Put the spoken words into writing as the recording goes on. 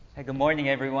Hey, good morning,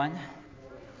 everyone.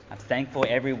 I'm thankful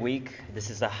every week. This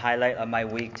is a highlight of my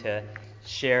week to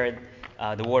share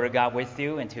the Word of God with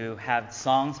you and to have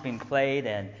songs being played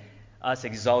and us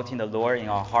exalting the Lord in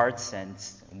our hearts. And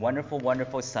it's a wonderful,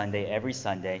 wonderful Sunday, every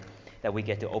Sunday, that we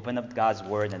get to open up God's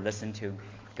Word and listen to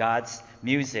God's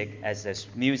music as this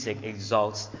music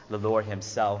exalts the Lord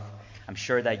Himself. I'm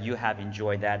sure that you have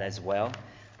enjoyed that as well.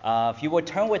 If you would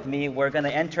turn with me, we're going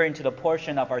to enter into the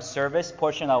portion of our service,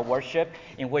 portion of worship,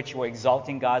 in which we're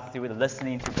exalting God through the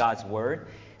listening to God's Word.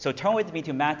 So turn with me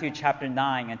to Matthew chapter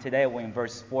 9, and today we're in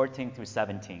verse 14 through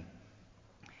 17.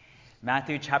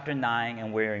 Matthew chapter 9,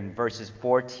 and we're in verses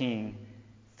 14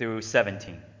 through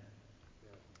 17.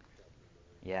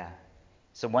 Yeah.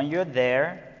 So when you're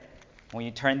there, when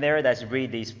you turn there, let's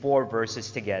read these four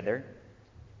verses together.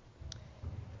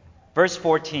 Verse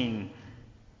 14.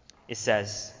 It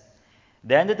says,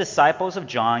 "Then the disciples of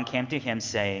John came to him,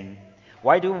 saying,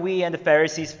 'Why do we and the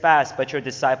Pharisees fast, but your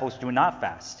disciples do not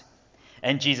fast?'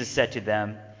 And Jesus said to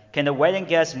them, 'Can the wedding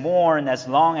guests mourn as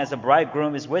long as the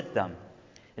bridegroom is with them?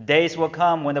 The days will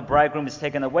come when the bridegroom is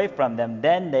taken away from them,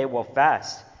 then they will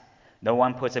fast. No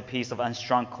one puts a piece of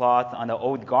unstrung cloth on the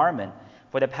old garment,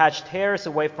 for the patch tears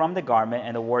away from the garment,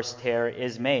 and the worse tear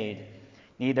is made.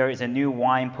 Neither is a new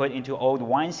wine put into old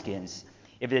wineskins.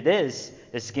 If it is,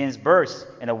 the skins burst,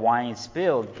 and the wine is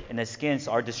spilled, and the skins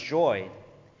are destroyed.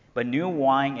 But new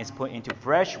wine is put into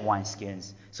fresh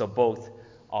wineskins, so both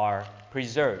are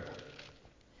preserved.'"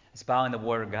 Let's bow in the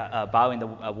word of God, bow in the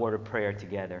word of prayer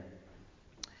together.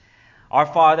 Our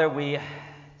Father, we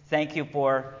thank you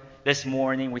for this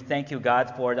morning. We thank you,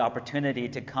 God, for the opportunity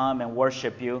to come and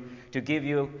worship you, to give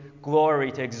you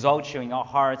glory, to exalt you in our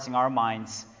hearts, in our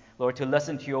minds. Lord, to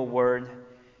listen to your word,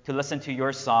 to listen to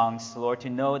your songs, Lord, to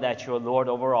know that you're Lord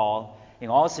over all, in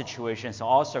all situations,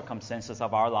 all circumstances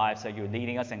of our lives, that you're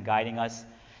leading us and guiding us.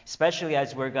 Especially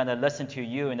as we're going to listen to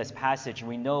you in this passage,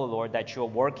 we know, Lord, that you're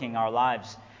working our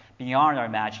lives beyond our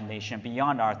imagination,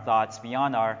 beyond our thoughts,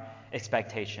 beyond our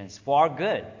expectations, for our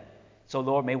good. So,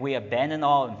 Lord, may we abandon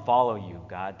all and follow you,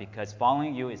 God, because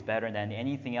following you is better than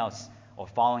anything else or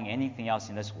following anything else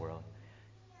in this world.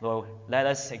 Lord, let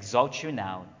us exalt you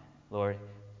now, Lord.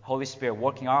 Holy Spirit,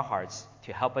 working our hearts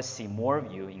to help us see more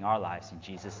of you in our lives. In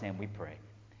Jesus' name we pray.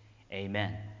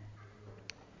 Amen.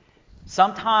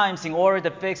 Sometimes, in order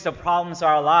to fix the problems of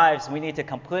our lives, we need to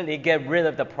completely get rid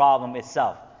of the problem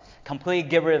itself. Completely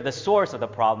get rid of the source of the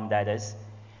problem, that is.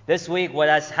 This week, what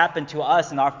has happened to us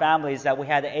and our family is that we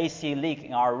had an AC leak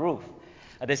in our roof.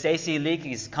 This AC leak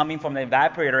is coming from the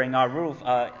evaporator in our roof,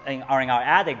 in our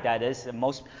attic, that is.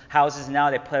 Most houses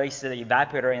now, they place the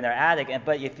evaporator in their attic.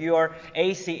 But if your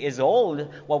AC is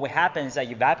old, what will happen is that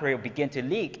your evaporator will begin to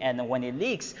leak. And when it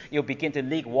leaks, you'll begin to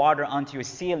leak water onto your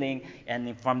ceiling.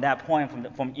 And from that point,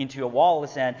 from into your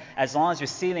walls. And as long as your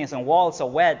ceilings and walls are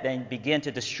wet, then begin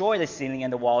to destroy the ceiling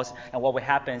and the walls. And what will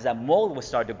happen is that mold will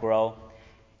start to grow.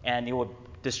 And it will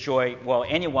destroy,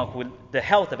 the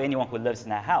health of anyone who lives in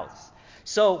that house.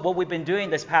 So what we've been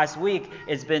doing this past week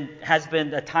has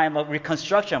been a time of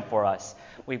reconstruction for us.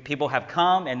 People have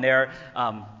come and they're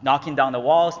knocking down the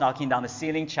walls, knocking down the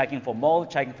ceiling, checking for mold,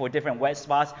 checking for different wet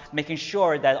spots, making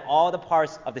sure that all the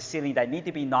parts of the ceiling that need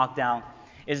to be knocked down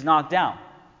is knocked down.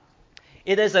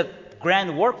 It is a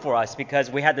grand work for us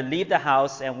because we had to leave the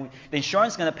house, and the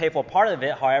insurance is going to pay for part of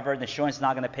it. However, the insurance is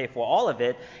not going to pay for all of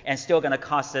it, and still going to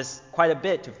cost us quite a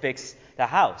bit to fix the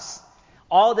house.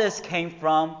 All this came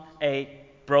from a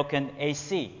broken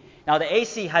AC. Now, the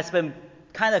AC has been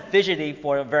kind of fidgety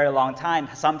for a very long time.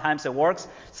 Sometimes it works,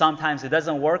 sometimes it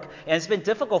doesn't work, and it's been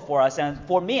difficult for us. And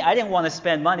for me, I didn't want to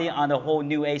spend money on a whole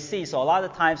new AC. So a lot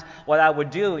of times, what I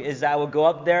would do is I would go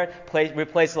up there,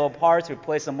 replace little parts,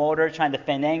 replace the motor, trying to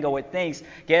finagle with things,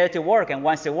 get it to work. And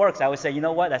once it works, I would say, you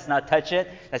know what, let's not touch it,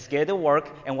 let's get it to work.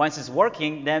 And once it's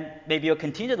working, then maybe it'll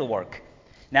continue to work.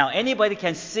 Now, anybody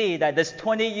can see that this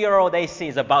 20-year-old AC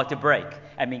is about to break.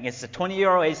 I mean, it's a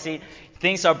 20-year-old AC.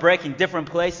 Things are breaking different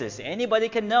places. Anybody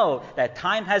can know that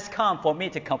time has come for me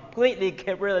to completely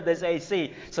get rid of this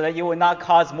AC so that it will not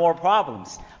cause more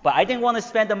problems. But I didn't want to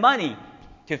spend the money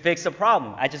to fix the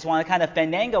problem. I just want to kind of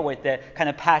finagle with it, kind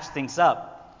of patch things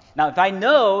up. Now, if I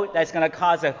know that's going to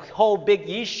cause a whole big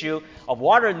issue of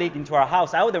water leaking to our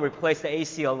house, I would have replaced the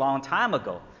AC a long time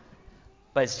ago.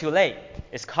 But it's too late.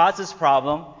 It's caused this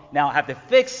problem. Now I have to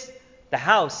fix the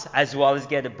house as well as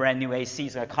get a brand new AC.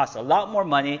 It's going to cost a lot more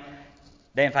money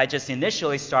than if I just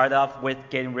initially start off with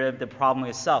getting rid of the problem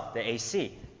itself, the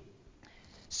AC.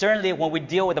 Certainly, when we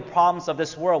deal with the problems of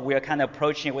this world, we are kind of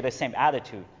approaching it with the same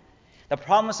attitude. The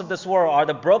problems of this world are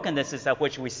the brokennesses of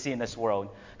which we see in this world.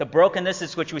 The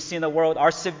brokennesses which we see in the world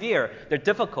are severe. They're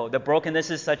difficult. The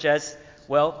brokennesses such as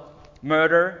well,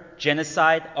 murder,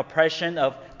 genocide, oppression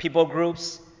of people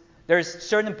groups. There's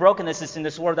certain brokennesses in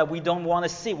this world that we don't want to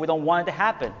see. We don't want it to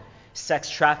happen. Sex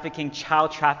trafficking,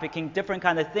 child trafficking, different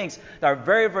kind of things that are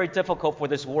very, very difficult for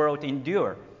this world to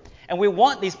endure. And we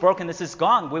want these brokennesses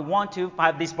gone. We want to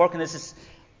have these brokennesses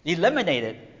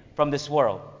eliminated from this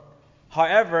world.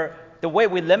 However, the way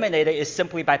we eliminate it is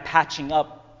simply by patching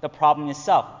up the problem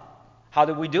itself. How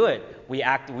do we do it? We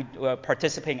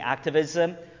participate in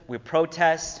activism, we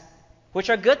protest, which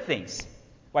are good things.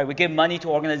 Right? We give money to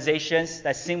organizations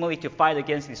that seemingly to fight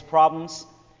against these problems,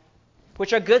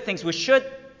 which are good things. We should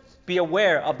be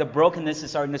aware of the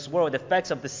brokennesses are in this world, the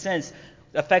effects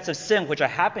of sin which are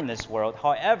happening in this world.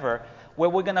 However,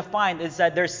 what we're going to find is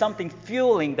that there's something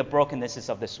fueling the brokennesses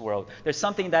of this world. There's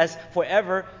something that's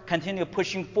forever continue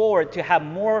pushing forward to have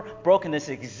more brokenness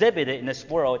exhibited in this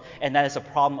world, and that is a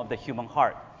problem of the human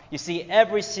heart. You see,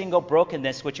 every single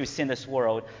brokenness which we see in this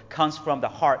world comes from the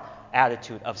heart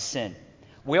attitude of sin.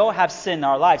 We all have sin in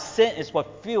our lives. Sin is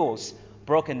what fuels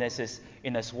brokennesses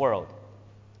in this world.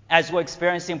 As we're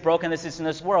experiencing brokennesses in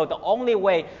this world, the only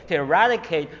way to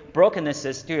eradicate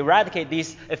brokennesses, to eradicate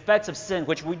these effects of sin,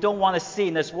 which we don't want to see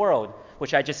in this world,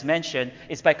 which I just mentioned,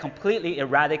 is by completely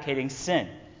eradicating sin.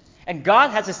 And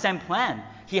God has the same plan.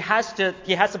 He has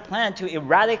a plan to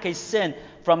eradicate sin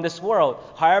from this world.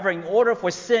 However, in order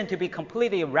for sin to be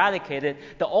completely eradicated,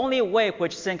 the only way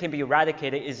which sin can be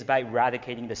eradicated is by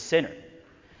eradicating the sinner.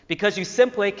 Because you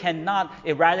simply cannot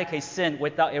eradicate sin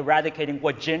without eradicating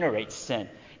what generates sin.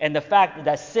 And the fact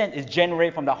that sin is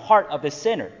generated from the heart of the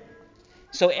sinner.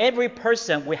 So every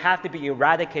person will have to be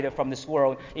eradicated from this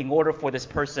world in order for this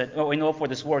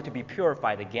world to be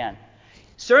purified again.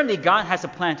 Certainly God has a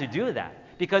plan to do that.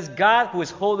 Because God, who is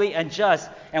holy and just,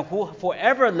 and who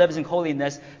forever lives in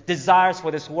holiness, desires for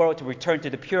this world to return to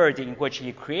the purity in which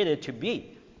He created it to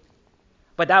be.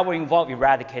 But that will involve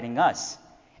eradicating us.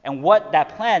 And what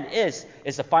that plan is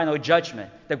the final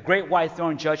judgment, the great white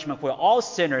throne judgment, where all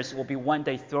sinners will be one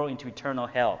day thrown into eternal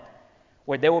hell,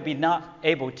 where they will be not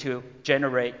able to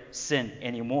generate sin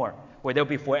anymore, where they'll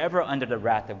be forever under the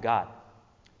wrath of God.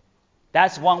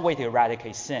 That's one way to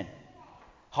eradicate sin.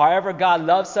 However, God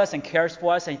loves us and cares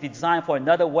for us, and He designed for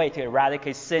another way to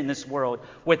eradicate sin in this world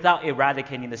without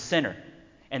eradicating the sinner,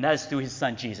 and that is through His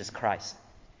Son, Jesus Christ.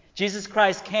 Jesus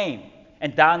Christ came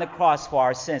and died on the cross for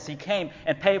our sins. He came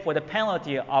and paid for the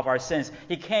penalty of our sins.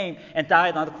 He came and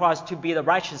died on the cross to be the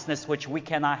righteousness which we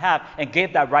cannot have, and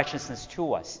gave that righteousness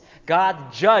to us.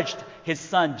 God judged His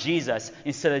Son Jesus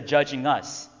instead of judging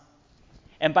us.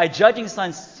 And by judging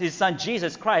His Son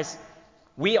Jesus Christ,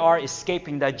 we are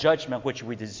escaping that judgment which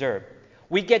we deserve.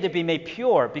 We get to be made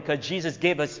pure because Jesus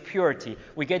gave us purity.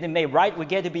 We get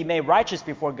to be made righteous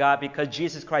before God because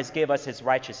Jesus Christ gave us His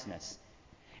righteousness.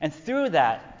 And through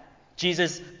that,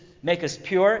 Jesus made us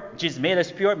pure,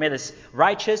 made us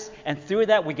righteous, and through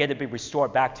that we get to be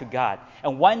restored back to God.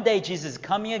 And one day Jesus is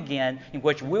coming again, in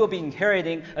which we will be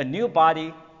inheriting a new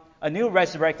body, a new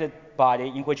resurrected body,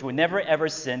 in which we never ever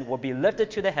sin, will be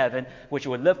lifted to the heaven, which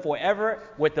will live forever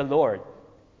with the Lord.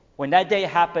 When that day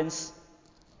happens,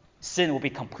 sin will be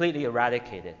completely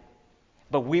eradicated.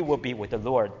 But we will be with the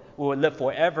Lord. We will live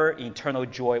forever in eternal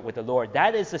joy with the Lord.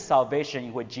 That is the salvation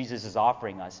in which Jesus is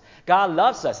offering us. God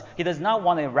loves us. He does not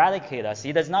want to eradicate us.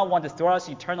 He does not want to throw us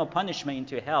eternal punishment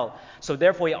into hell. So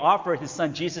therefore, He offered His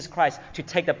Son Jesus Christ to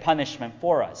take the punishment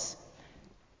for us.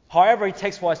 However, it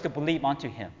takes for us to believe unto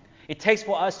Him. It takes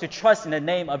for us to trust in the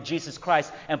name of Jesus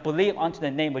Christ and believe unto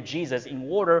the name of Jesus in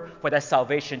order for that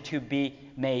salvation to be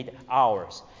made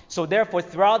ours. So therefore,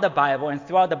 throughout the Bible and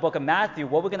throughout the book of Matthew,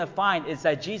 what we're going to find is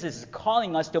that Jesus is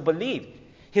calling us to believe.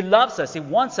 He loves us. He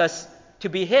wants us to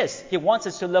be His. He wants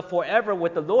us to live forever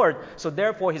with the Lord. So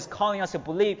therefore, He's calling us to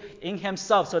believe in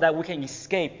Himself so that we can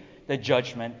escape the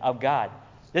judgment of God.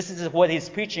 This is what He's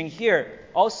preaching here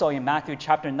also in Matthew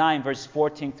chapter 9, verse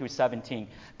 14 through 17.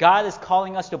 God is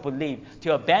calling us to believe,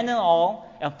 to abandon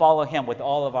all and follow Him with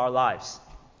all of our lives.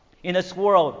 In this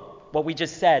world, what we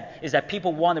just said is that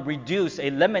people want to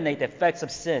eliminate the effects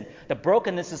of sin, the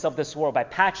brokennesses of this world by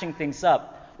patching things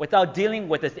up without dealing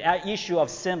with the issue of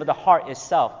sin of the heart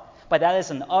itself. But that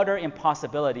is an utter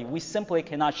impossibility. We simply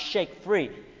cannot shake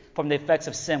free from the effects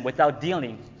of sin without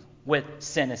dealing with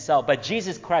sin itself. But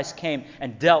Jesus Christ came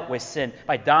and dealt with sin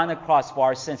by dying on the cross for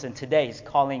our sins, and today He's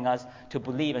calling us to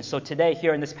believe. And so today,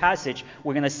 here in this passage,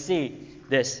 we're going to see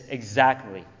this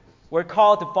exactly. We're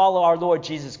called to follow our Lord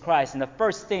Jesus Christ, and the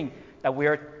first thing that we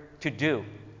are to do,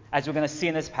 as we're going to see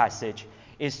in this passage,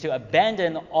 is to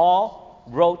abandon all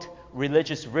rote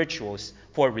religious rituals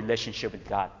for a relationship with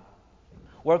God.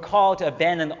 We're called to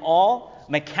abandon all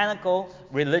mechanical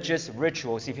religious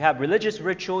rituals. If you have religious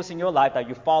rituals in your life that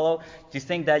you follow, if you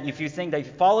think that if you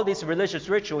follow these religious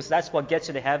rituals, that's what gets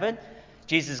you to heaven,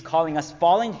 Jesus is calling us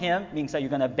following him means that you're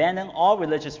going to abandon all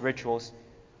religious rituals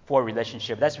for a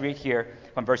relationship. Let's read here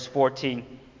from verse 14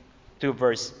 to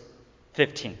verse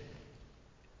 15.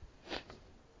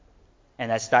 And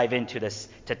let's dive into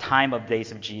the time of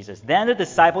days of Jesus. Then the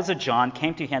disciples of John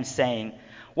came to him saying,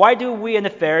 "Why do we and the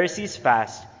Pharisees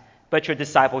fast, but your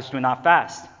disciples do not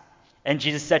fast?" And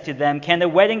Jesus said to them, "Can the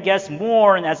wedding guests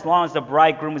mourn as long as the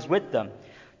bridegroom is with them?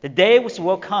 The day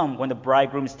will come when the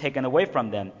bridegroom is taken away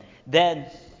from them. Then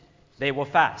they will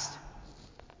fast."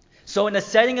 So in the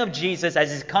setting of Jesus,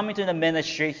 as he's coming to the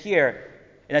ministry here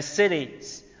in the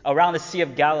cities around the Sea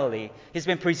of Galilee, he's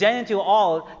been presenting to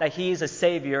all that he is a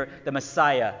Savior, the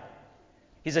Messiah.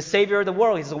 He's a Savior of the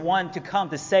world. He's the one to come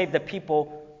to save the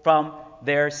people from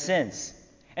their sins.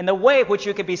 And the way in which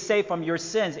you can be saved from your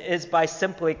sins is by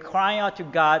simply crying out to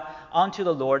God, unto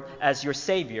the Lord as your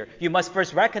Savior. You must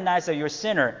first recognize that you're a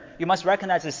sinner. You must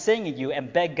recognize the sin in you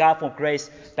and beg God for grace,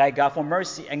 beg God for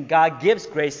mercy. And God gives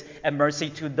grace and mercy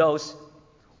to those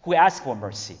who ask for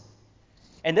mercy.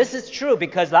 And this is true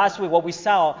because last week what we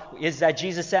saw is that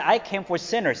Jesus said, "I came for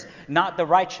sinners, not the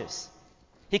righteous."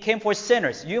 He came for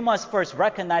sinners. You must first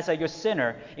recognize that you're a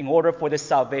sinner in order for this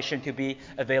salvation to be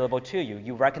available to you.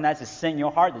 You recognize the sin in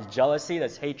your heart, there's jealousy,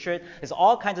 there's hatred, there's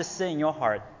all kinds of sin in your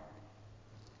heart.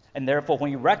 And therefore,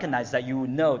 when you recognize that, you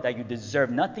know that you deserve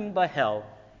nothing but hell.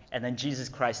 And then Jesus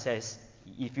Christ says,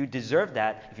 if you deserve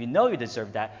that, if you know you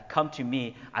deserve that, come to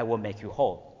me, I will make you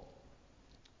whole.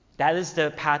 That is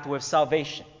the pathway of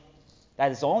salvation.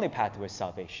 That is the only pathway of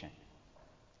salvation.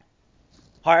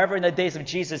 However, in the days of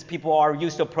Jesus, people are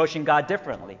used to approaching God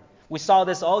differently. We saw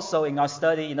this also in our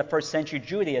study in the first century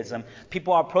Judaism.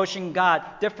 People are approaching God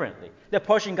differently. They're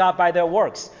approaching God by their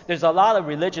works. There's a lot of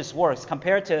religious works.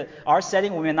 Compared to our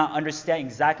setting, we may not understand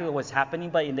exactly what's happening,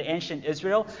 but in the ancient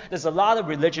Israel, there's a lot of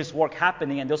religious work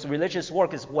happening, and those religious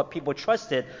work is what people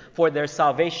trusted for their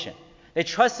salvation. They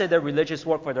trusted their religious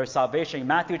work for their salvation. In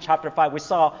Matthew chapter 5, we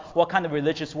saw what kind of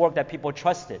religious work that people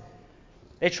trusted.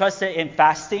 They trusted in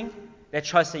fasting. They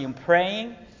trusted in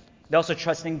praying. They also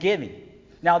trusted in giving.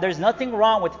 Now, there's nothing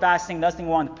wrong with fasting, nothing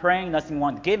wrong with praying, nothing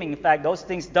wrong with giving. In fact, those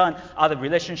things done out of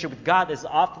relationship with God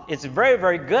it's very,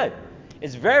 very good.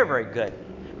 It's very, very good.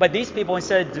 But these people,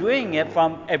 instead of doing it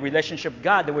from a relationship with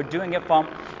God, they were doing it from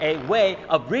a way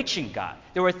of reaching God.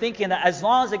 They were thinking that as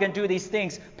long as they can do these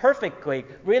things perfectly,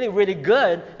 really, really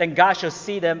good, then God shall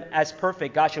see them as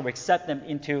perfect. God shall accept them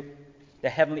into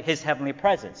His heavenly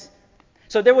presence.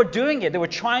 So they were doing it. They were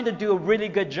trying to do a really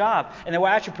good job. And they were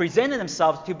actually presenting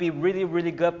themselves to be really,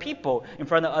 really good people in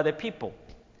front of other people.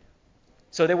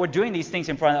 So they were doing these things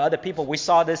in front of other people. We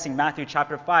saw this in Matthew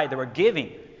chapter 5. They were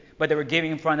giving, but they were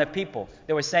giving in front of people.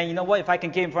 They were saying, you know what, if I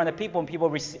can give in front of people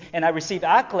and I receive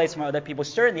accolades from other people,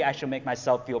 certainly I should make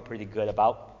myself feel pretty good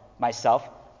about myself.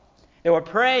 They were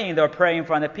praying in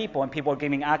front of people, and people were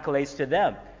giving accolades to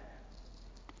them.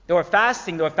 They were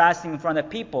fasting in front of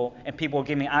people, and people were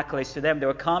giving accolades to them. They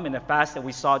would come in the fast that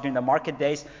we saw during the market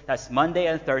days, that's Monday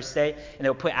and Thursday, and they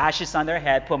would put ashes on their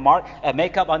head, put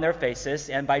makeup on their faces,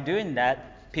 and by doing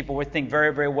that, people would think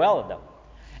very, very well of them.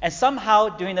 And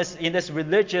somehow, in this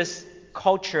religious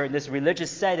culture, in this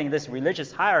religious setting, this religious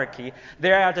hierarchy,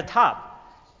 they're at the top.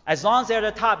 As long as they're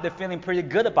at the top, they're feeling pretty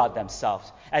good about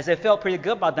themselves. As they felt pretty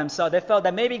good about themselves, they felt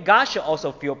that maybe God should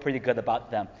also feel pretty good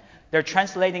about them. They're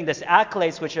translating these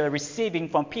accolades which they're receiving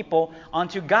from people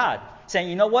onto God, saying,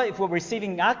 you know what, if we're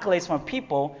receiving accolades from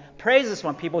people, praises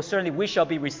from people, certainly we shall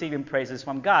be receiving praises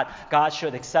from God. God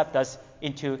should accept us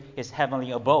into His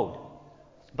heavenly abode.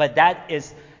 But that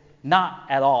is not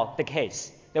at all the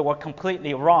case. They were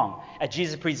completely wrong. As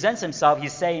Jesus presents Himself,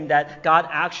 He's saying that God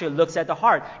actually looks at the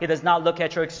heart. He does not look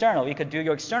at your external. You could do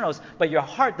your externals, but your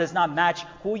heart does not match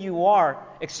who you are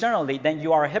externally, then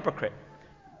you are a hypocrite.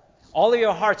 All of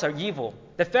your hearts are evil.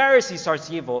 The Pharisees' hearts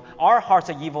are evil. Our hearts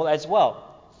are evil as well.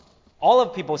 All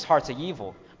of people's hearts are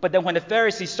evil. But then when the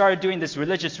Pharisees started doing these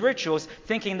religious rituals,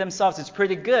 thinking themselves it's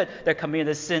pretty good, they're committing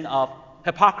the sin of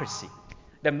hypocrisy.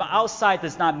 The outside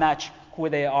does not match who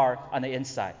they are on the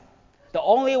inside. The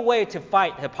only way to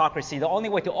fight hypocrisy, the only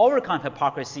way to overcome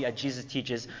hypocrisy, as Jesus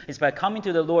teaches, is by coming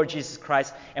to the Lord Jesus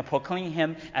Christ and proclaiming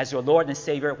Him as your Lord and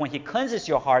Savior. When He cleanses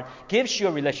your heart, gives you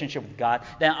a relationship with God,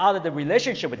 then out of the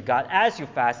relationship with God, as you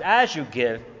fast, as you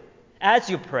give, as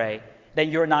you pray, then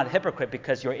you're not a hypocrite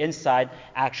because your inside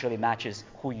actually matches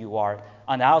who you are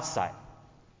on the outside.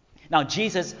 Now,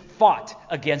 Jesus fought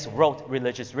against rote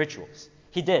religious rituals.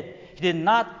 He did. He did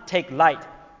not take light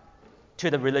to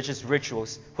the religious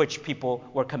rituals which people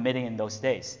were committing in those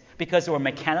days. Because they were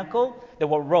mechanical, they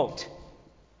were rote.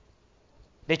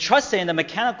 They trusted in the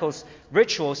mechanical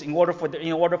rituals in order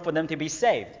for them to be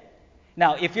saved.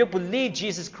 Now, if you believe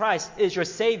Jesus Christ is your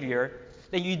Savior,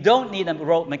 then you don't need the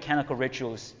rote mechanical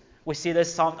rituals. We see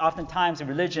this oftentimes in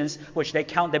religions which they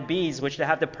count the beads, which they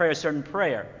have to pray a certain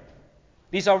prayer.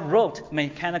 These are rote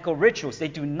mechanical rituals. They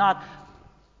do not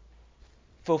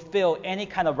fulfill any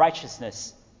kind of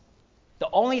righteousness. The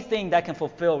only person that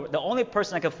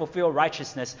can fulfill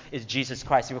righteousness is Jesus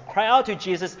Christ. If you cry out to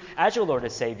Jesus as your Lord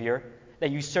and Savior,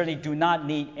 then you certainly do not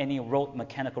need any rote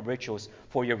mechanical rituals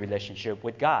for your relationship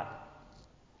with God.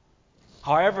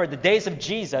 However, the days of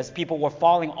Jesus, people were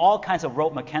following all kinds of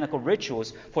rote mechanical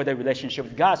rituals for their relationship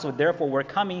with God. So therefore, we're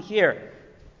coming here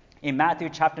in Matthew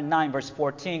chapter 9, verse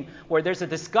 14, where there's a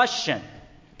discussion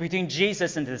between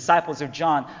Jesus and the disciples of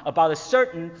John about a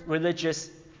certain religious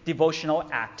devotional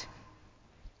act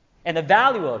and the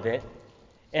value of it,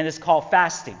 and it's called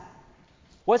fasting.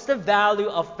 What's the value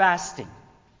of fasting?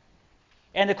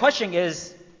 And the question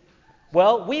is,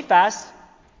 well, we fast,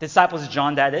 the disciples of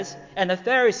John that is, and the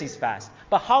Pharisees fast.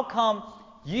 But how come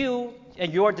you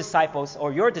and your disciples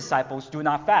do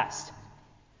not fast?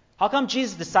 How come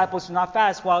Jesus' disciples do not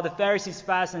fast while the Pharisees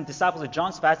fast and disciples of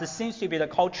John's fast? This seems to be the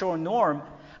cultural norm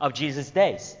of Jesus'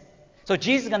 days. So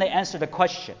Jesus is going to answer the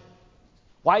question,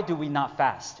 why do we not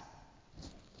fast?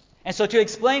 And so to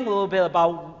understand a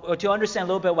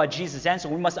little bit what Jesus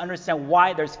answered, we must understand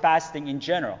why there's fasting in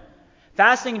general.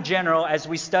 Fasting in general, as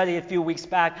we studied a few weeks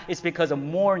back, is because of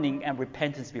mourning and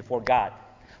repentance before God.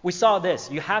 We saw this.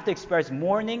 You have to express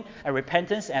mourning and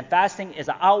repentance, and fasting is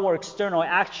an outward external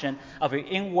action of your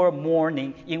inward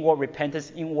mourning, inward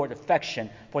repentance, inward affection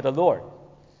for the Lord.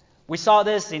 We saw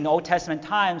this in Old Testament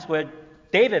times where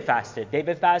David fasted.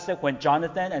 David fasted when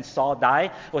Jonathan and Saul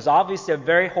died. It was obviously a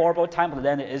very horrible time for the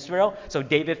land of Israel. So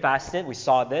David fasted. We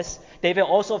saw this. David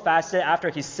also fasted after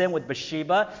he sinned with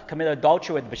Bathsheba, committed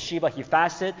adultery with Bathsheba. He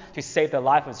fasted to save the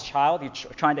life of his child. He's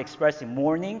trying to express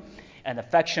mourning and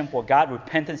affection for God,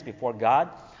 repentance before God.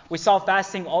 We saw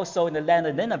fasting also in the land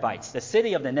of Ninevites, the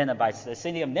city of the Ninevites, the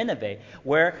city of Nineveh,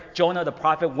 where Jonah the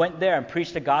prophet went there and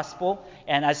preached the gospel.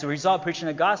 And as a result of preaching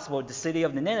the gospel, the city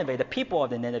of the Nineveh, the people of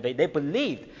the Nineveh, they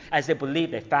believed. As they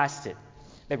believed, they fasted.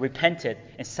 They repented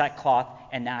in sackcloth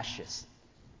and ashes.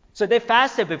 So they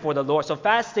fasted before the Lord. So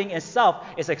fasting itself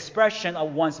is an expression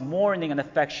of one's mourning and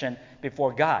affection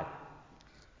before God.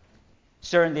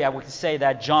 Certainly, I would say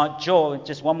that Joel,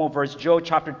 just one more verse, Joel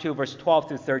chapter 2, verse 12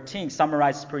 through 13,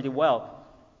 summarizes pretty well.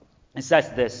 It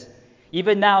says this,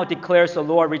 "Even now declares the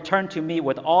Lord, return to me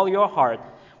with all your heart,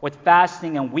 with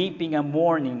fasting and weeping and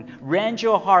mourning. Rend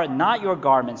your heart, not your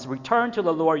garments. Return to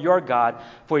the Lord your God,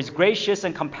 for he is gracious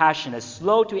and compassionate,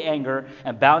 slow to anger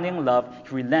and abounding in love.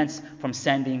 He relents from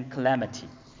sending calamity."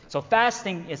 So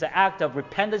fasting is an act of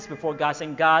repentance before God,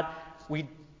 saying, God,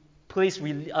 please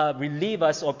relieve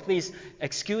us, or please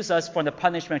excuse us from the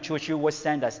punishment to which you will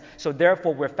send us. So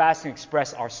therefore, we're fasting to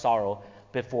express our sorrow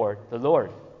before the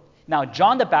Lord. Now,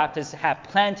 John the Baptist had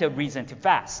plenty of reason to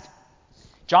fast.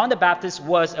 John the Baptist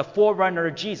was a forerunner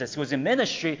of Jesus. He was in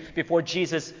ministry before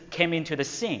Jesus came into the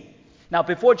scene. Now,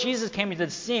 before Jesus came into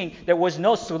the scene, there was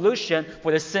no solution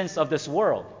for the sins of this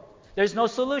world. There's no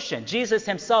solution. Jesus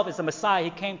himself is the Messiah. He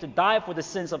came to die for the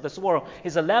sins of this world.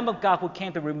 He's the Lamb of God who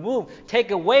came to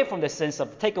take away the sins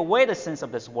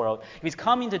of this world. If he's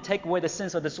coming to take away the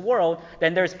sins of this world,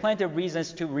 then there's plenty of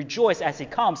reasons to rejoice as he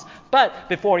comes. But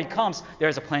before he comes,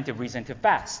 there's a plenty of reason to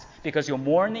fast, because you're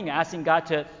mourning and asking God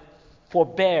to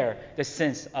forbear the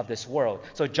sins of this world.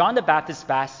 So John the Baptist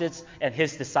fasted, and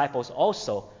his disciples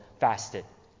also fasted.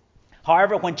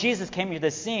 However, when Jesus came into the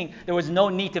scene, there was no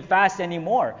need to fast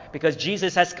anymore, because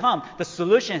Jesus has come. The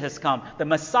solution has come. The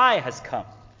Messiah has come.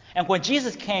 And when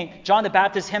Jesus came, John the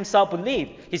Baptist himself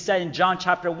believed. He said in John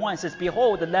chapter 1, says,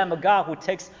 "Behold, the Lamb of God who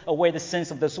takes away the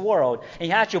sins of this world." And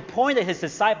he actually appointed his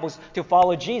disciples to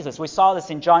follow Jesus. We saw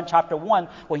this in John chapter 1,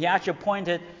 when he actually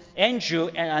appointed Andrew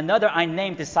and another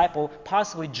unnamed disciple,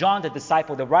 possibly John the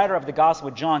disciple, the writer of the Gospel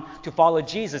of John, to follow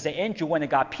Jesus. And Andrew went and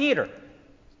got Peter.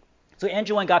 So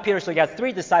Andrew went and got Peter. So you got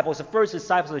three disciples, the first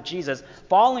disciples of Jesus,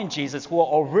 following Jesus, who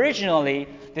were originally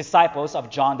disciples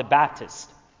of John the Baptist.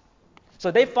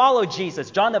 So they followed Jesus.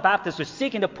 John the Baptist was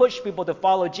seeking to push people to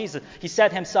follow Jesus. He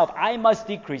said himself, "I must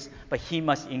decrease, but he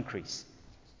must increase."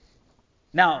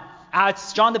 Now,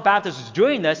 as John the Baptist was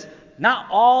doing this, not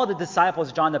all the disciples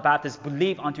of John the Baptist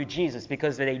believed unto Jesus,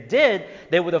 because if they did,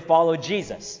 they would have followed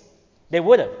Jesus. They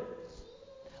would have.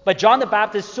 But John the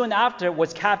Baptist soon after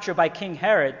was captured by King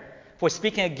Herod for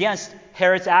speaking against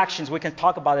Herod's actions. We can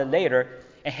talk about it later.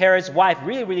 And Herod's wife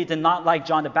really did not like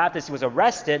John the Baptist. He was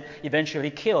arrested,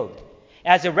 eventually killed.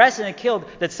 As arrested and killed,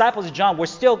 the disciples of John were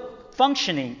still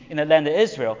functioning in the land of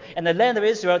Israel. And the land of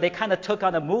Israel, they kind of took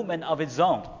on a movement of its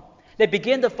own. They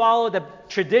began to follow the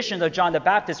tradition of John the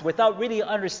Baptist without really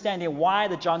understanding why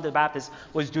the John the Baptist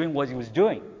was doing what he was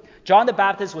doing. John the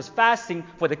Baptist was fasting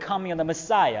for the coming of the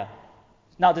Messiah.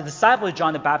 Now, the disciples of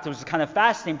John the Baptist was kind of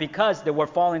fasting because they were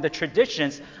following the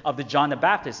traditions of the John the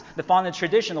Baptist. They're following the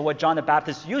tradition of what John the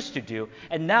Baptist used to do.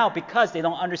 And now, because they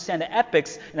don't understand the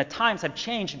epics and the times have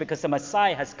changed because the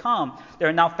Messiah has come,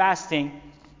 they're now fasting,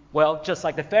 well, just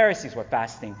like the Pharisees were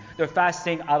fasting. They're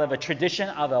fasting out of a tradition,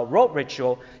 out of a rote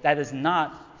ritual that is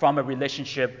not from a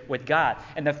relationship with God.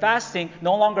 And the fasting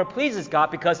no longer pleases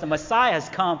God because the Messiah has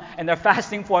come, and they're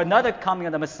fasting for another coming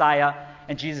of the Messiah.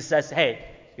 And Jesus says, hey,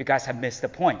 you guys have missed the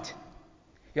point.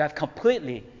 You have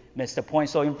completely missed the point.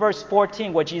 So in verse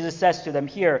 14, what Jesus says to them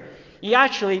here, he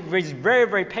actually is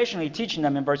very patiently teaching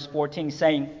them in verse 14,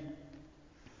 saying,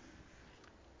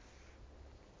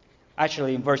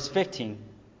 actually in verse 15,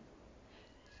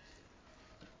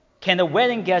 can the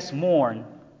wedding guests mourn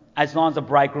as long as the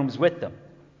bridegroom's with them?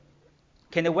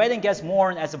 Can the wedding guests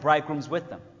mourn as the bridegroom's with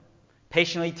them?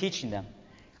 Patiently teaching them.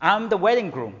 I'm the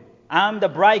wedding groom. I'm the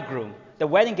bridegroom. The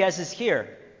wedding guest is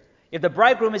here. If the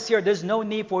bridegroom is here, there's no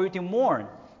need for you to mourn.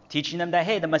 Teaching them that,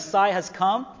 hey, the Messiah has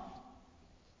come.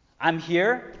 I'm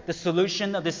here. The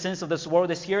solution of the sins of this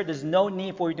world is here. There's no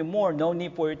need for you to mourn. No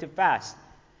need for you to fast.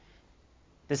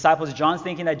 Disciples of John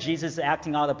thinking that Jesus is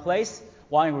acting out of place,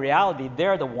 while in reality,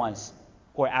 they're the ones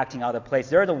who are acting out of place.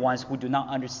 They're the ones who do not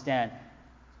understand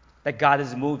that God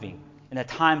is moving. And at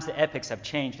times, the epics have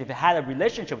changed. If they had a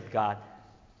relationship with God,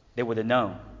 they would have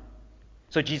known.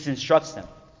 So Jesus instructs them.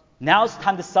 Now it's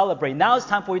time to celebrate. Now it's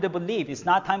time for you to believe. It's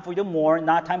not time for you to mourn,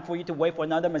 not time for you to wait for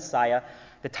another Messiah.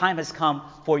 The time has come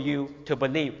for you to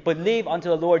believe. Believe unto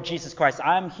the Lord Jesus Christ.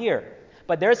 I am here.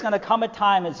 But there's going to come a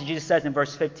time, as Jesus says in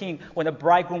verse 15, when the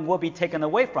bridegroom will be taken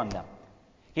away from them.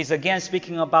 He's again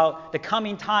speaking about the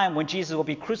coming time when Jesus will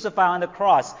be crucified on the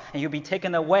cross and he'll be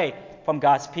taken away from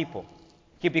God's people.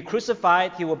 He'll be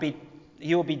crucified, he will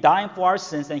be dying for our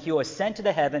sins, and he will ascend to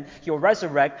the heaven, he will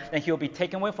resurrect, and he will be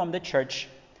taken away from the church,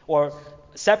 or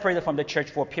separated from the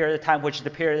church for a period of time, which is the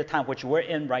period of time which we're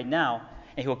in right now,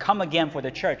 and he will come again for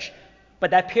the church.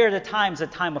 But that period of time is a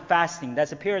time of fasting.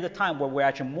 That's a period of time where we're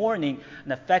actually mourning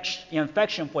an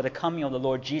affection for the coming of the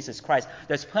Lord Jesus Christ.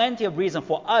 There's plenty of reason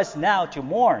for us now to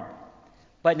mourn.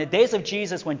 But in the days of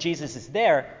Jesus, when Jesus is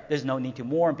there, there's no need to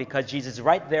mourn because Jesus is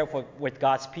right there with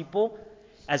God's people.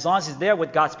 As long as he's there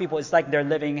with God's people, it's like they're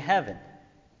living in heaven.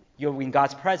 You're in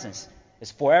God's presence.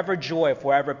 It's forever joy,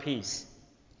 forever peace.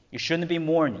 You shouldn't be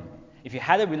mourning. If you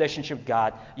had a relationship with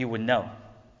God, you would know.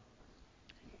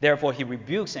 Therefore, he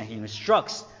rebukes and he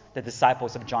instructs the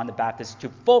disciples of John the Baptist to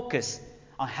focus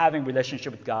on having a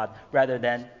relationship with God rather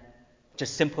than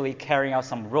just simply carrying out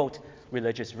some rote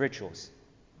religious rituals.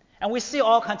 And we see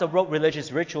all kinds of rote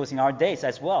religious rituals in our days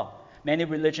as well. Many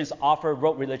religions offer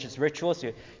rote religious rituals.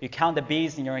 You count the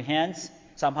beads in your hands.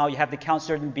 Somehow you have to count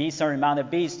certain amount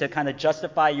of beads to kind of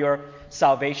justify your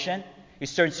salvation. You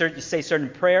say certain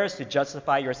prayers to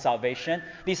justify your salvation.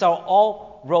 These are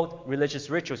all rote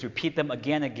religious rituals. Repeat them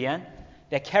again and again.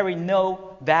 They carry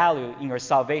no value in your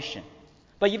salvation.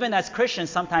 But even as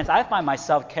Christians, sometimes I find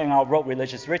myself carrying out rote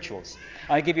religious rituals.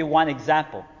 I'll give you one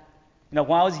example. When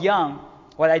I was young,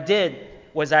 what I did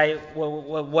was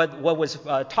what was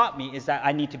taught me is that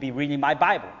I need to be reading my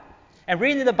Bible. And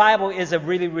reading the Bible is a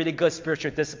really good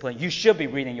spiritual discipline. You should be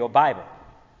reading your Bible.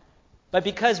 But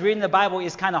because reading the Bible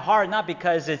is kind of hard, not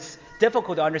because it's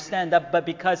difficult to understand, but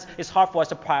because it's hard for us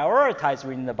to prioritize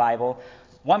reading the Bible,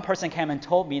 one person came and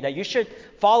told me that you should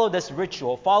follow this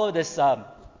ritual, follow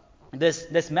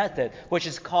this method, which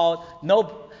is called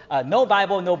no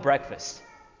Bible, no breakfast.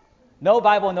 No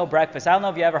Bible, no breakfast. I don't know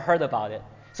if you ever heard about it.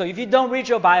 So if you don't read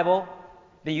your Bible,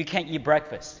 then you can't eat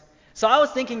breakfast. So I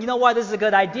was thinking, you know what, this is a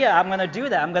good idea. I'm going to do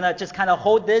that. I'm going to just kind of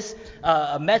hold this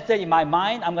method in my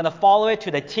mind. I'm going to follow it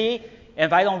to the T. And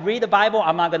if I don't read the Bible,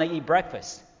 I'm not going to eat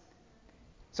breakfast.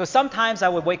 So sometimes I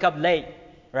would wake up late,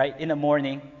 right, in the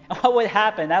morning. And what would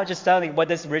happen, I was just telling you what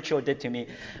this ritual did to me.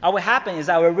 What would happen is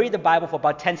I would read the Bible for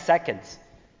about 10 seconds.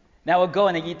 Then I would go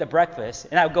and eat the breakfast.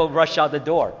 And I would go rush out the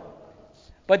door.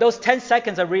 But those 10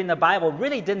 seconds of reading the Bible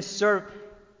really didn't serve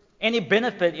any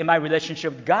benefit in my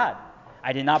relationship with God.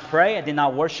 I did not pray, I did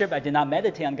not worship, I did not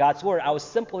meditate on God's word. I was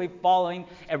simply following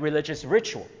a religious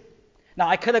ritual. Now,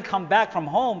 I could have come back from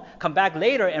home, come back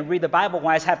later and read the Bible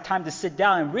when I have time to sit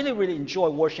down and really enjoy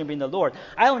worshiping the Lord.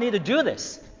 I don't need to do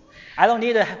this. I don't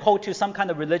need to hold to some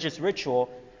kind of religious ritual,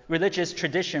 religious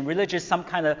tradition, some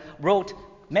kind of rote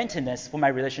maintenance for my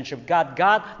relationship with God.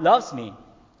 God loves me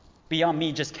beyond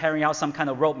me just carrying out some kind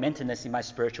of rote maintenance in my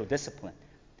spiritual discipline.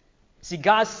 See,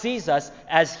 God sees us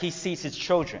as He sees His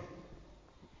children.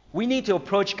 We need to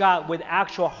approach God with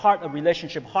actual heart of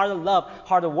relationship, heart of love,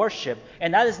 heart of worship.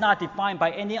 And that is not defined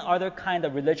by any other kind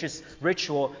of religious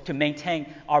ritual to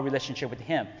maintain our relationship with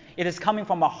Him. It is coming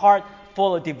from a heart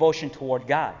full of devotion toward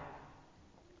God.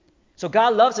 So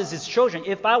God loves us as His children.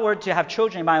 If I were to have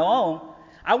children of my own,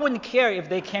 I wouldn't care if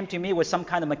they came to me with some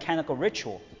kind of mechanical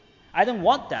ritual. I don't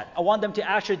want that. I want them to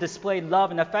actually display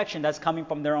love and affection that's coming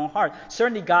from their own heart.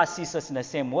 Certainly God sees us in the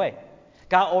same way.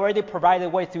 God already provided a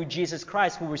way through Jesus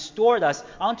Christ, who restored us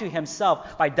unto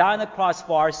Himself by dying on the cross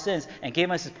for our sins and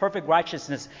gave us His perfect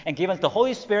righteousness and gave us the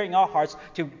Holy Spirit in our hearts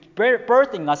to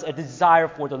birthing us a desire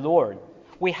for the Lord.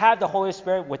 We have the Holy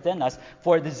Spirit within us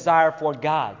for a desire for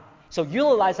God. So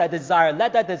utilize that desire.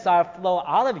 Let that desire flow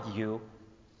out of you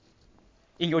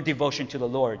in your devotion to the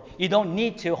Lord. You don't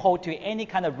need to hold to any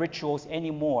kind of rituals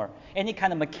anymore, any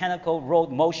kind of mechanical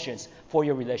rote motions for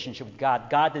your relationship with God.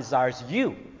 God desires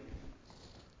you.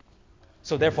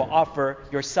 So therefore, offer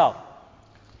yourself.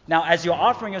 Now, as you're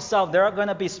offering yourself, there are going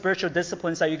to be spiritual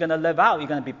disciplines that you're going to live out. You're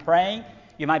going to be praying,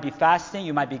 you might be fasting,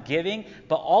 you might be giving,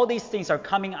 but all these things are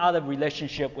coming out of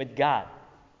relationship with God.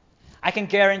 I can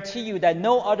guarantee you that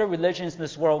no other religions in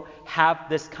this world have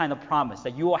this kind of promise,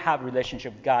 that you will have a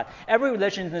relationship with God. Every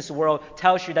religion in this world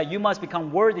tells you that you must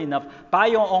become worthy enough by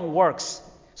your own works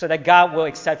so that God will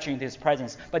accept you into His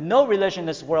presence. But no religion in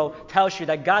this world tells you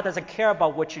that God doesn't care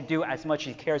about what you do as much as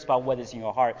He cares about what is in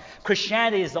your heart.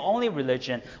 Christianity is the only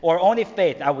religion, or only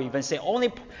faith, I would even say,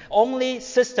 only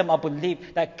system of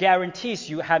belief that guarantees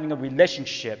you having a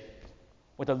relationship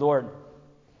with the Lord,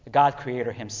 the God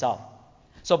Creator Himself.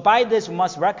 So by this, we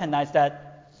must recognize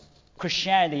that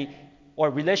Christianity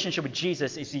or relationship with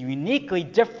Jesus is uniquely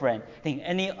different than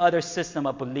any other system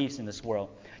of beliefs in this world.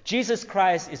 Jesus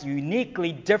Christ is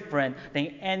uniquely different than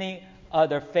any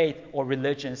other faith or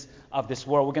religions of this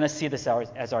world. We're going to see this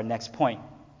as our next point.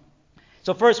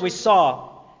 So first, we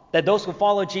saw that those who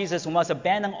follow Jesus must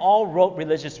abandon all rote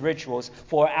religious rituals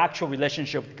for actual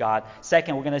relationship with God.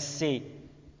 Second, we're going to see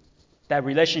that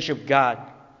relationship with God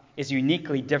is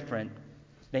uniquely different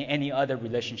than any other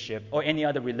relationship or any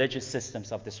other religious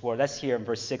systems of this world. Let's hear in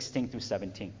verse 16 through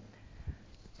 17.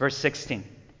 Verse 16.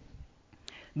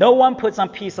 No one puts on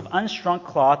a piece of unstrung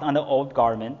cloth on the old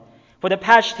garment, for the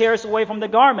patch tears away from the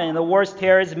garment, and the worse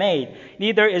tear is made.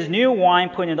 Neither is new wine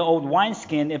put in the old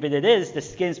wineskin. If it is, the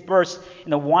skins burst,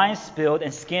 and the wine spilled,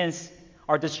 and skins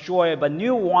are destroyed. But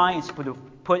new wine is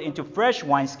put into fresh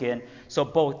wineskin, so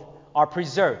both are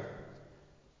preserved.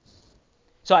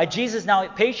 So Jesus now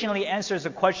patiently answers the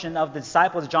question of the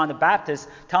disciples of John the Baptist,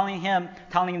 telling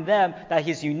them that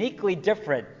He's uniquely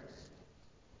different.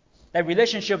 That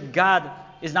relationship with God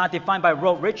is not defined by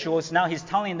rote rituals. Now He's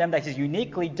telling them that He's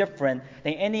uniquely different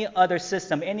than any other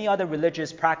system, any other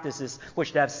religious practices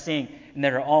which they have seen in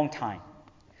their own time.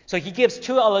 So He gives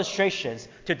two illustrations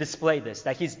to display this,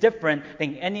 that He's different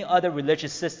than any other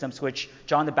religious systems which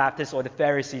John the Baptist or the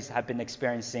Pharisees have been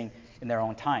experiencing in their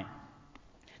own time.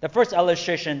 The first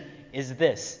illustration is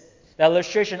this, the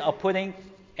illustration of putting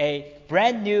a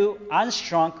brand new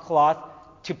unstrung cloth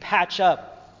to patch up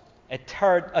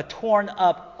a torn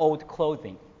up old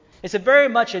clothing. It's very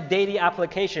much a daily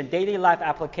application, daily life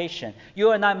application.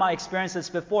 You and I might experience this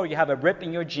before. You have a rip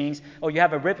in your jeans, or you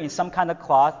have a rip in some kind of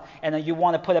cloth, and then you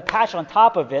want to put a patch on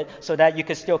top of it so that you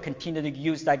can still continue to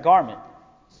use that garment.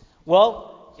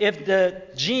 Well, if the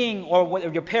jean or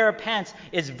your pair of pants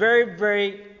is very,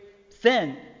 very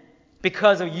thin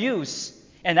because of use,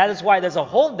 and that is why there's a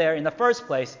hole there in the first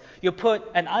place, you put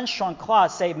an unstrung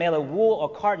cloth, say made of wool or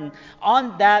cotton,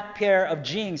 on that pair of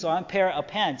jeans or on a pair of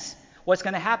pants. What's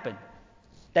going to happen?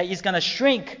 That it's going to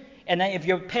shrink, and then if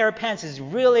your pair of pants is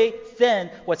really thin,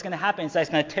 what's going to happen is that it's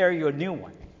going to tear you a new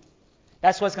one.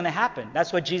 That's what's going to happen.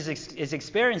 That's what Jesus is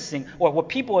experiencing, or what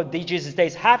people of Jesus'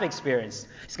 days have experienced.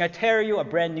 It's going to tear you a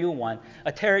brand new one,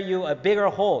 tear you a bigger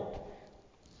hole.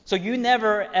 So you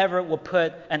never ever will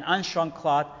put an unstrung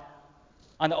cloth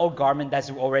on the old garment that's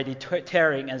already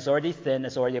tearing and is already thin,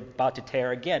 it's already about to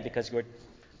tear again because you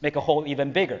make a hole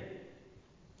even bigger.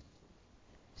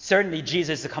 Certainly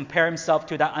Jesus compared Himself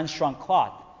to that unstrung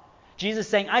cloth. Jesus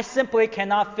is saying, I simply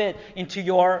cannot fit into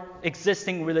your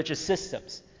existing religious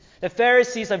systems. The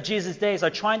Pharisees of Jesus' days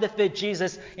are trying to fit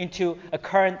Jesus into a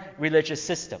current religious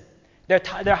system.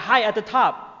 They're high at the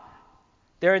top.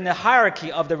 They're in the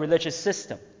hierarchy of the religious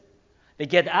system. They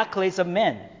get accolades of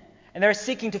men. And they're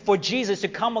seeking for Jesus to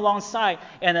come alongside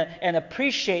and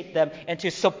appreciate them and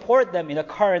to support them in the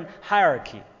current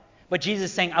hierarchy. But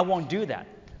Jesus is saying, I won't do that.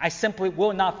 I simply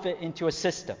will not fit into a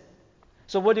system.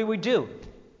 So what do?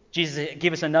 Jesus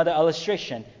gives us another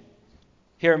illustration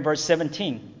here in verse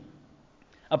 17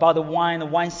 about the wine and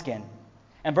the wineskin.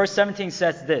 And verse 17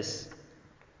 says this: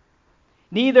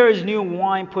 "Neither is new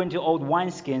wine put into old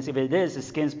wineskins. If it is, the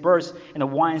skins burst, and the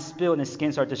wine spilled, and the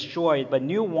skins are destroyed. But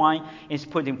new wine is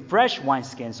put in fresh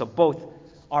wineskins, so both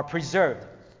are preserved."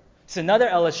 It's another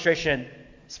illustration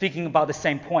speaking about the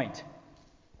same point.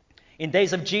 In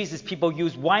days of Jesus, people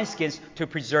used wineskins to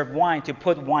preserve wine, to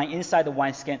put wine inside the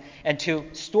wineskin and to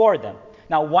store them.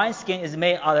 Now, wineskin is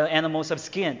made out of animals of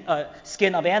skin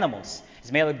of animals.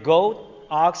 It's made of goat,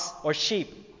 ox, or sheep.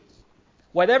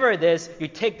 Whatever it is, you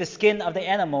take the skin of the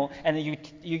animal and then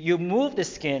you move the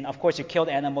skin. Of course, you kill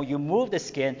the animal, you move the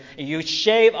skin, and you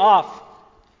shave off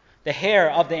the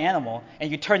hair of the animal, and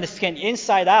you turn the skin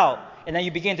inside out, and then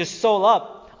you begin to sew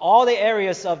up all the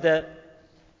areas of the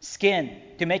skin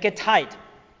to make it tight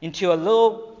into a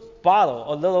little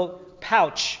bottle, a little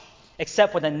pouch,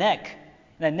 except for the neck.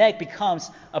 And the neck becomes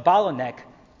a bottleneck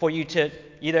for you to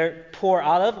either pour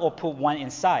out of or put wine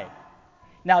inside.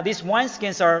 Now, these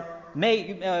wineskins are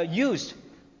used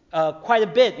quite a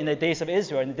bit in the days of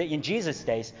Israel, in Jesus'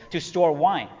 days, to store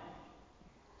wine.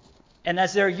 And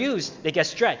as they're used, they get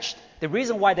stretched. The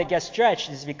reason why they get stretched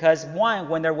is because wine,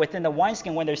 when they're within the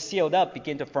wineskin, when they're sealed up,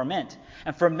 begin to ferment.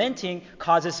 And fermenting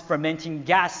causes fermenting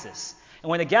gases.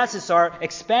 And when the gases are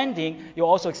expanding, you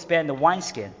also expand the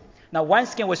wineskin. Now,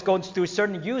 wineskin was going through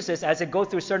certain uses. As it goes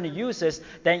through certain uses,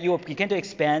 then you will begin to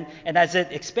expand. And as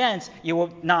it expands, you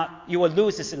will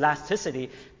lose its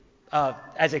elasticity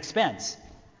as it expands.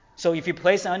 So if you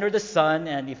place it under the sun,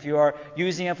 and if you are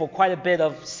using it for quite a bit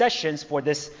of sessions for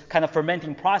this kind of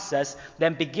fermenting process,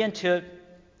 then the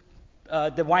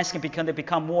wineskin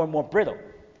become more and more brittle.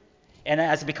 And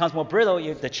as it becomes more brittle,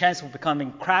 the chance of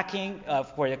becoming cracking,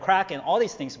 for the crack, and all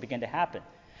these things begin to happen.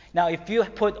 Now, if you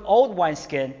put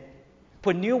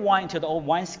new wine into the old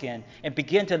wineskin, and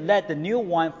begin to let the new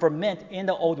wine ferment in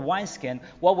the old wineskin,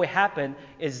 what will happen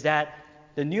is that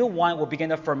the new wine will begin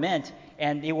to ferment,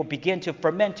 and it will begin to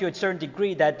ferment to a certain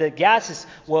degree that the gases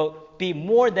will be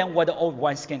more than what the old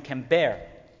wineskin can bear.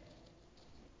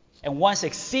 And once it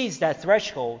exceeds that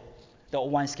threshold, the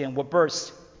old wineskin will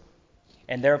burst,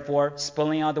 and therefore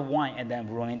spilling out the wine and then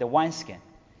ruining the wineskin.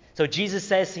 So Jesus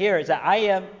says here is that I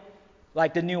am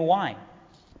like the new wine.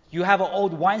 You have an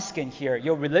old wineskin here.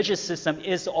 Your religious system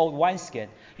is the old wineskin.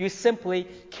 You simply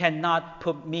cannot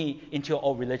put me into an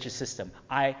old religious system.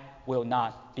 I will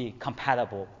not be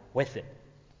compatible with it.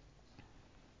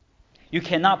 You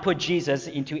cannot put Jesus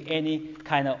into any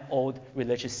kind of old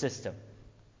religious system.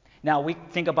 Now, we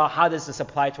think about how does this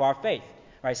apply to our faith.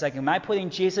 Right? It's like, am I putting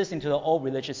Jesus into the old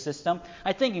religious system?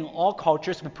 I think in all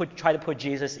cultures, we try to put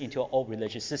Jesus into an old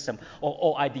religious system or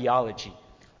old ideology.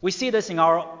 We see this in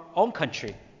our own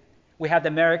country. We have the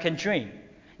American dream.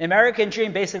 The American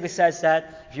dream basically says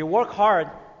that if you work hard,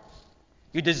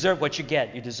 you deserve what you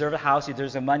get. You deserve a house, you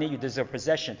deserve money, you deserve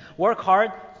possession. Work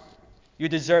hard, you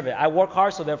deserve it. I work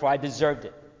hard, so therefore I deserved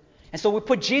it. And so we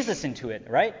put Jesus into it,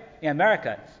 right? In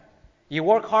America. You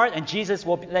work hard, and Jesus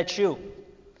will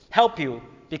help you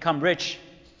become rich,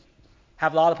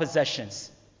 have a lot of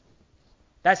possessions.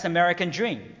 That's the American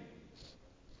dream.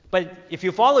 But if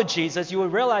you follow Jesus, you will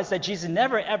realize that Jesus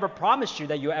never ever promised you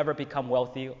that you'll ever become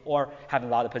wealthy or have a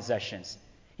lot of possessions.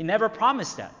 He never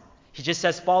promised that. He just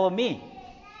says, follow me.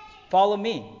 Follow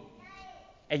me.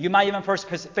 And you might even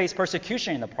face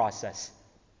persecution in the process.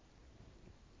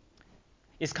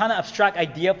 It's kind of abstract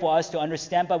idea for us to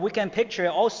understand, but we can picture it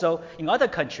also in other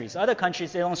countries. Other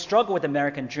countries, they don't struggle with the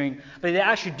American dream, but they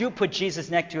actually do put Jesus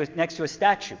next to a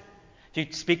statue. If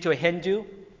you speak to a Hindu,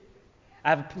 I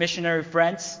have missionary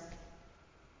friends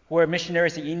who are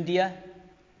missionaries in India.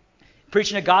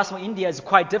 Preaching the gospel in India is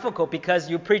quite difficult because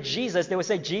you preach Jesus, they will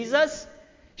say, Jesus?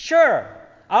 Sure,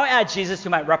 I'll add Jesus to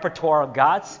my repertoire of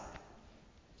gods.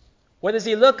 What does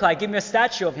he look like? Give me a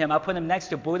statue of him. I'll put him next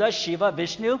to Buddha, Shiva,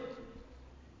 Vishnu.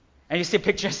 And you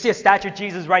see a statue of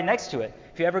Jesus right next to it.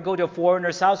 If you ever go to a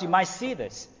foreigner's house, you might see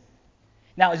this.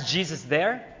 Now, is Jesus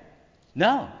there?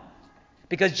 No.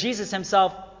 Because Jesus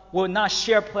himself will not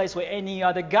share place with any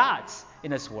other gods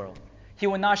in this world. He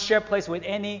will not share place with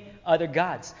any other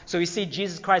gods. So you see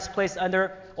Jesus Christ placed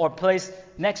under or placed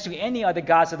next to any other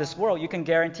gods of this world, you can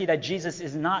guarantee that Jesus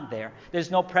is not there.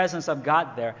 There's no presence of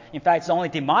God there. In fact, it's only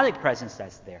demonic presence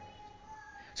that's there.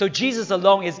 So Jesus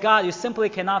alone is God. You simply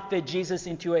cannot fit Jesus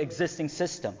into an existing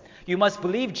system. You must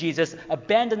believe Jesus,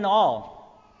 abandon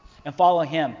all, and follow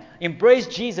him. Embrace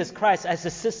Jesus Christ as the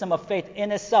system of faith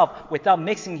in itself without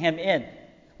mixing him in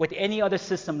with any other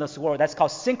system in this world. That's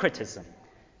called syncretism.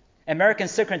 American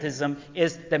syncretism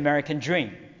is the American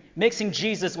dream. mixing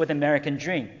Jesus with the American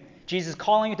dream. Jesus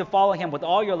calling you to follow him with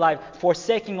all your life,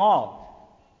 forsaking all.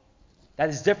 That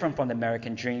is different from the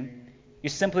American dream. You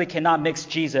simply cannot mix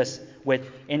Jesus with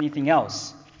anything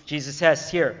else. Jesus says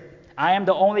here, I am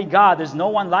the only God. There's no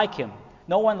one like him.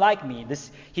 No one like me.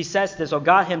 He says this, or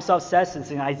God himself says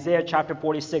this in Isaiah chapter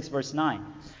 46, verse 9.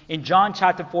 In John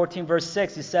chapter 14, verse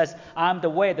 6, he says, I am the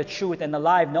way, the truth, and the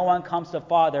life. No one comes to the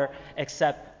Father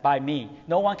except by me.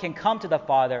 No one can come to the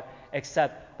Father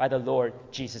except by the Lord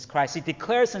Jesus Christ. He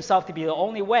declares himself to be the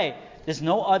only way. There's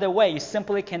no other way. You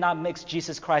simply cannot mix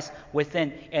Jesus Christ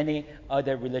within any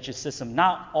other religious system.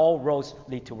 Not all roads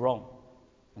lead to Rome.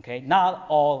 Okay? Not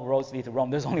all roads lead to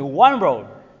Rome. There's only one road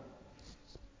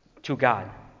to God.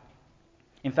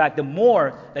 In fact, the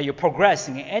more that you're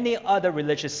progressing in any other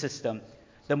religious system,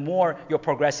 the more you're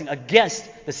progressing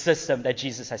against the system that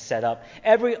Jesus has set up.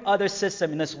 Every other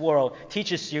system in this world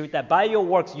teaches you that by your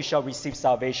works you shall receive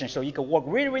salvation. So you can work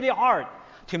really, really hard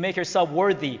to make yourself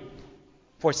worthy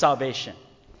for salvation.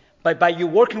 But by you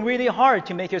working really hard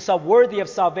to make yourself worthy of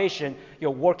salvation,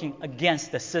 you're working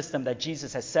against the system that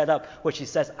Jesus has set up, which he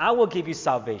says, I will give you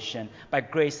salvation by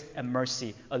grace and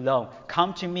mercy alone.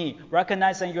 Come to me,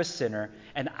 recognizing you're a sinner,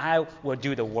 and I will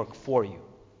do the work for you.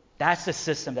 That's the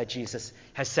system that Jesus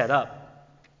has set up.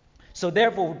 So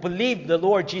therefore, believe the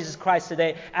Lord Jesus Christ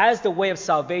today as the way of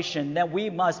salvation, then we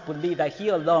must believe that he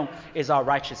alone is our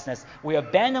righteousness. We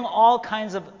abandon all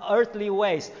kinds of earthly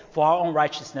ways for our own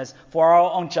righteousness, for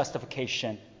our own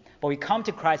justification. But we come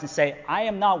to Christ and say, I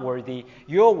am not worthy,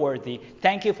 you're worthy.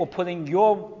 Thank you for putting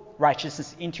your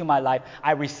righteousness into my life.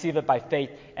 I receive it by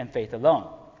faith and faith alone.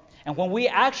 And when we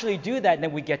actually do that,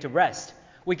 then we get to rest.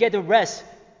 We get to rest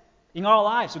in our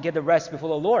lives. We get to rest before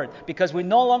the Lord because we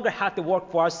no longer have to work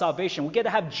for our salvation. We get to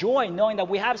have joy knowing that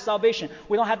we have salvation.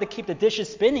 We don't have to keep the dishes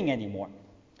spinning anymore.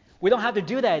 We don't have to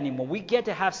do that anymore. We get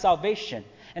to have salvation.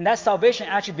 And that salvation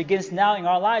actually begins now in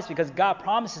our lives because God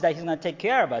promises that he's going to take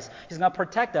care of us. He's going to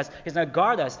protect us. He's going to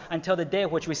guard us until the day in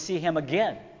which we see him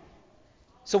again.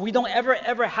 So we don't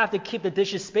ever have to keep the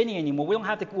dishes spinning anymore. We don't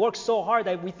have to work so hard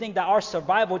that we think that our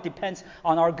survival depends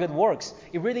on our good works.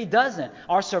 It really doesn't.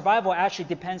 Our survival actually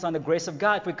depends on the grace of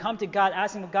God. If we come to God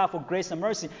asking God for grace and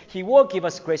mercy, he will give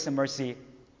us grace and mercy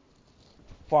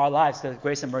for our lives, the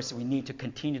grace and mercy we need to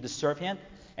continue to serve him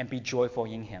and be joyful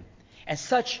in him. And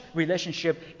such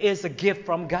relationship is a gift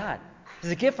from God. It's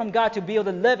a gift from God to be able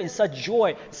to live in such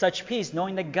joy, such peace,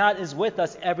 knowing that God is with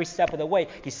us every step of the way.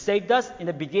 He saved us in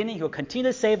the beginning. He will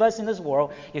continue to save us in this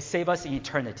world. He'll save us in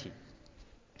eternity.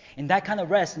 And that kind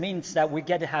of rest means that we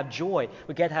get to have joy.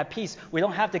 We get to have peace. We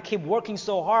don't have to keep working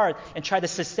so hard and try to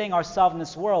sustain ourselves in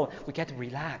this world. We get to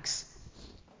relax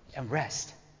and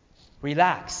rest.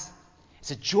 Relax. It's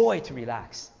a joy to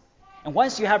relax. And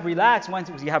once you have relaxed, once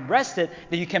you have rested,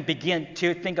 then you can begin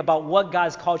to think about what God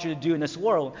has called you to do in this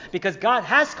world. Because God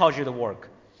has called you to work.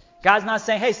 God's not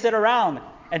saying, hey, sit around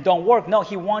and don't work. No,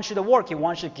 he wants you to work. He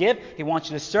wants you to give. He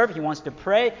wants you to serve. He wants you to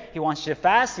pray. He wants you to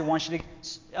fast. He wants you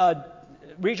to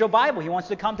read your Bible. He wants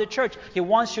you to come to church. He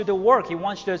wants you to work. He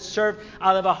wants you to serve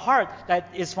out of a heart that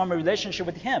is from a relationship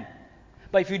with him.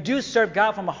 But if you do serve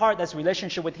God from a heart that's a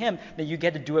relationship with him, then you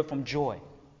get to do it from joy.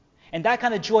 And that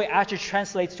kind of joy actually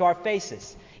translates to our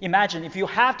faces. Imagine if you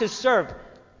have to serve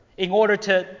in order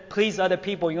to please other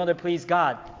people, in order to please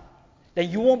God,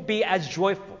 then you won't be as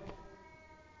joyful.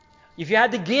 If you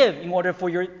had to give in order for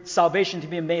your salvation to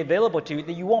be made available to you,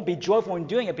 then you won't be joyful in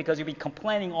doing it because you'll be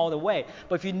complaining all the way.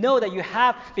 But if you know that you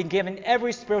have been given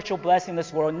every spiritual blessing in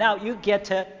this world, now you get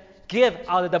to give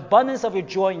out of the abundance of your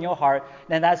joy in your heart,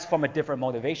 then that's from a different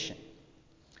motivation.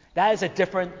 That is a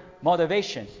different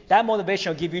motivation. That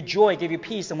motivation will give you joy, give you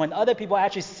peace. And when other people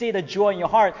actually see the joy in your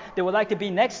heart, they would like to be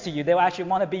next to you. They will actually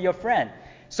want to be your friend.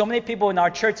 So many people in our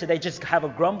church today just have a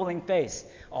grumbling face.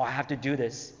 Oh, I have to do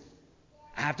this.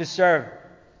 I have to serve.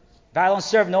 If I don't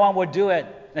serve, no one will do it.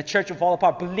 The church will fall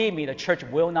apart. Believe me, the church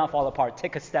will not fall apart.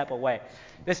 Take a step away.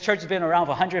 This church has been around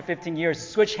for 115 years.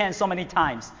 Switch hands so many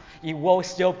times. You will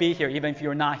still be here even if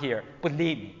you're not here.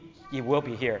 Believe me, you will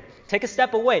be here. Take a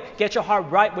step away. Get your heart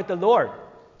right with the Lord.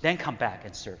 Then come back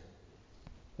and serve.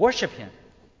 Worship him.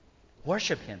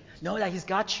 Worship him. Know that he's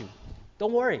got you.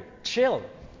 Don't worry. Chill.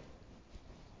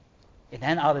 And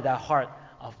then out of that heart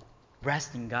of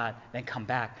rest in God, then come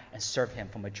back and serve him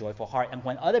from a joyful heart. And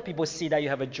when other people see that you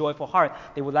have a joyful heart,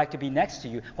 they would like to be next to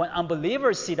you. When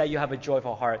unbelievers see that you have a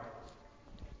joyful heart,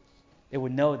 they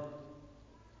would know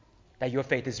that your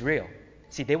faith is real.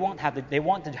 See, they want to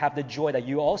have the joy that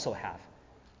you also have.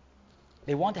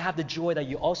 They want to have the joy that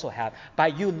you also have. By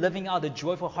you living out the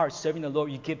joyful heart, serving the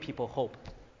Lord, you give people hope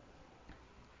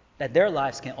that their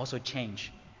lives can also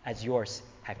change as yours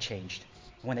have changed.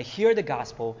 When they hear the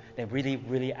gospel, they really,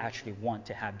 really actually want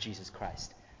to have Jesus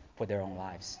Christ for their own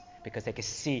lives because they can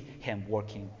see him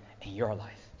working in your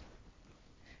life.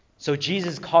 So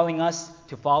Jesus is calling us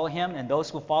to follow him, and those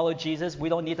who follow Jesus, we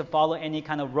don't need to follow any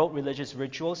kind of rote religious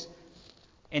rituals,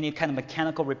 any kind of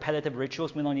mechanical repetitive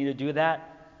rituals. We don't need to do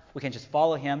that. We can just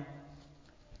follow him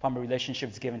from a relationship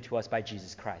that's given to us by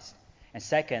Jesus Christ. And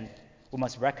second, we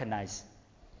must recognize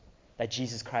that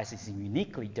Jesus Christ is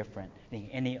uniquely different than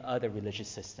any other religious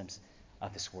systems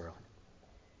of this world.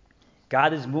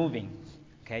 God is moving.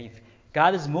 Okay?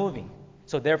 God is moving.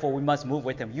 So therefore, we must move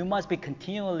with him. You must be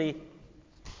continually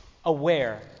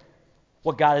aware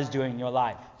what God is doing in your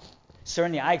life.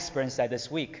 Certainly, I experienced that this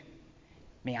week.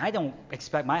 I mean, I don't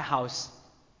expect my house,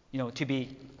 to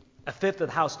be a fifth of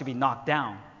the house to be knocked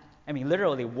down. I mean,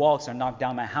 literally, walls are knocked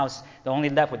down my house. They're only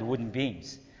left with wooden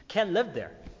beams. Can't live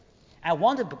there. I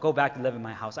want to go back to live in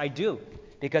my house. I do,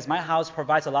 because my house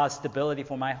provides a lot of stability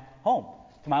for my home,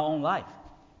 for my own life.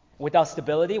 Without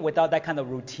stability, without that kind of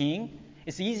routine,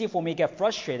 it's easy for me to get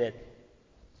frustrated.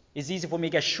 It's easy for me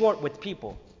to get short with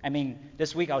people. I mean,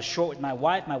 this week I was short with my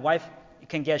wife. My wife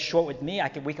can get short with me.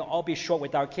 We can all be short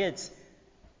with our kids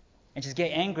and just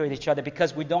get angry at each other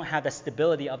because we don't have the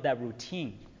stability of that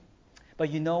routine.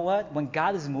 But you know what? When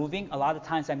God is moving, a lot of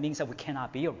times that means that we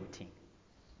cannot be a routine.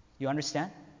 You understand?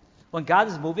 When God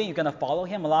is moving, you're going to follow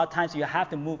him. A lot of times you have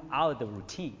to move out of the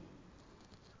routine.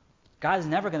 God is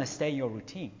never going to stay in your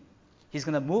routine. He's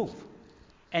going to move.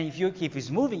 And if he's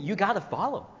moving, you got to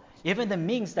follow. Even the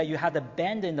means that you have to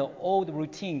abandon the old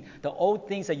routine, the old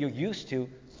things that you're used to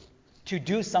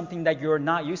do something that you're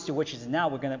not used to, which is now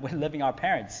we're living our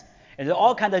parents. And there's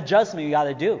all kinds of adjustment you got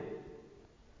to do.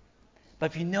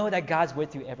 But if you know that God's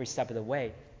with you every step of the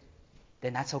way,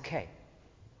 then that's okay.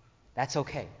 That's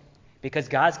okay. Because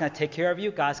God's going to take care of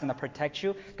you. God's going to protect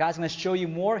you. God's going to show you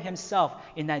more himself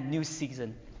in that new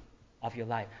season of your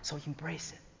life. So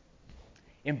embrace it.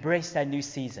 Embrace that new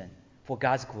season for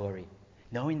God's glory,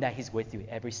 knowing that he's with you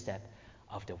every step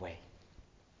of the way.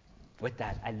 With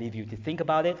that, I leave you to think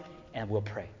about it, and we'll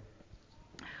pray.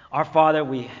 Our Father,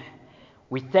 we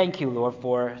thank you, Lord,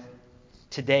 for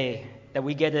today that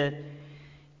we get to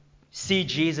see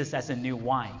Jesus as a new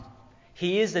wine.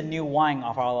 He is the new wine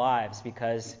of our lives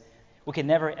because we can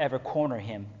never ever corner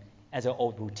him as an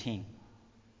old routine.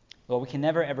 Lord, we can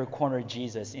never ever corner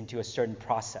Jesus into a certain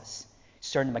process,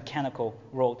 certain mechanical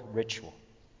rote ritual,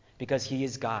 because he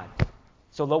is God.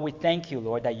 So Lord, we thank you,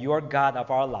 Lord, that you're God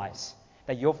of our lives,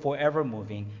 that you're forever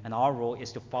moving, and our role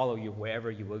is to follow you wherever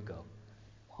you will go.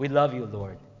 We love you,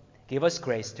 Lord. Give us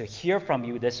grace to hear from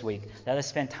you this week. Let us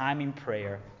spend time in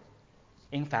prayer,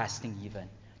 in fasting even,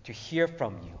 to hear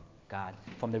from you, God,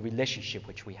 from the relationship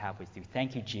which we have with you.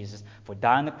 Thank you, Jesus, for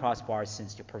dying on the cross for our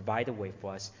sins to provide a way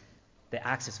for us, the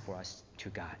access for us to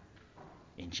God.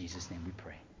 In Jesus' name we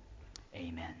pray.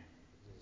 Amen.